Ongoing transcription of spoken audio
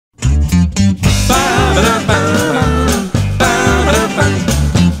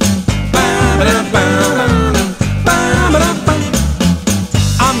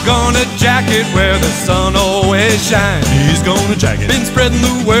jaggedy shine. He's gonna jack it. Been spreading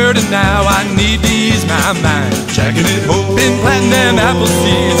the word and now I need to ease my mind. Jacking it home. Been planting them apple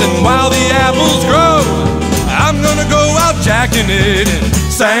seeds and while the apples grow, I'm gonna go out jacking it in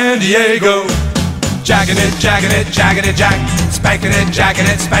San Diego. Jacking it, jaggedy jack. Spanking it, jacking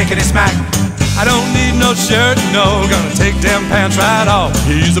it, spankity smack. I don't need no shirt, no, gonna take them pants right off.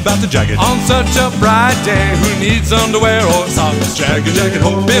 He's about to jack it. On such a bright day, who needs underwear or socks? Jacket,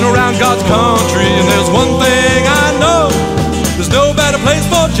 ho. Been around God's country, and there's one thing I know. There's no better place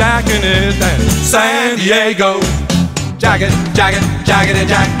for jacking it than San Diego. Jack it, jaggedy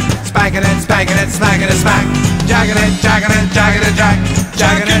jack. Spanking it, smacking it, smack. Jacking it, jaggedy jack.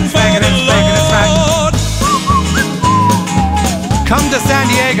 Jacking it, spanking it, smack. Come to San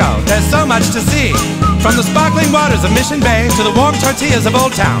Diego, there's so much to see. From the sparkling waters of Mission Bay to the warm tortillas of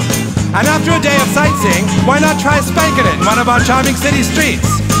Old Town. And after a day of sightseeing, why not try spanking it in one of our charming city streets?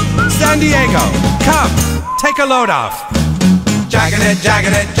 San Diego, come, take a load off. Jacking it,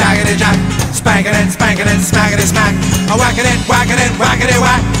 jaggedy jack. Spanking it, smackety smack. Whacking it, whackety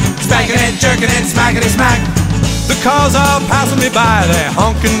whack. Spanking it, jerking it, smackety smack. The cars are passing me by, they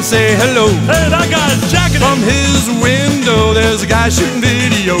honk and say hello. Hey, that guy's jacking it. From his window, there's a guy shooting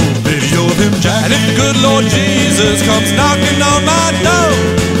video of him jacking. And if the good Lord Jesus comes knocking on my door,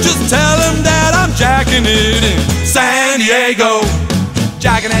 just tell him that I'm jacking it in San Diego.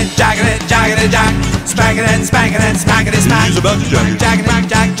 Jacking it, jaggedy jack. Spanking it, smackety smack. He's about to jack it. Jacking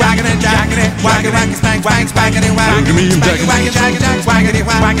it, whacking, spanking it, whack. Look at me, I'm jacking it. Spanking,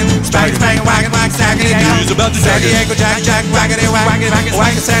 whacking, sagging it. He's about to San jack it. Diego, jack, waggity,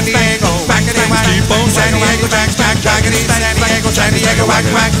 whack, San Diego, waggity, whack. Keep on San Diego, jaggedy, San Diego,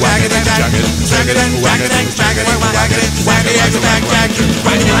 waggity, waggity, jack. San Diego, jaggedy, waggity, San Diego, jack.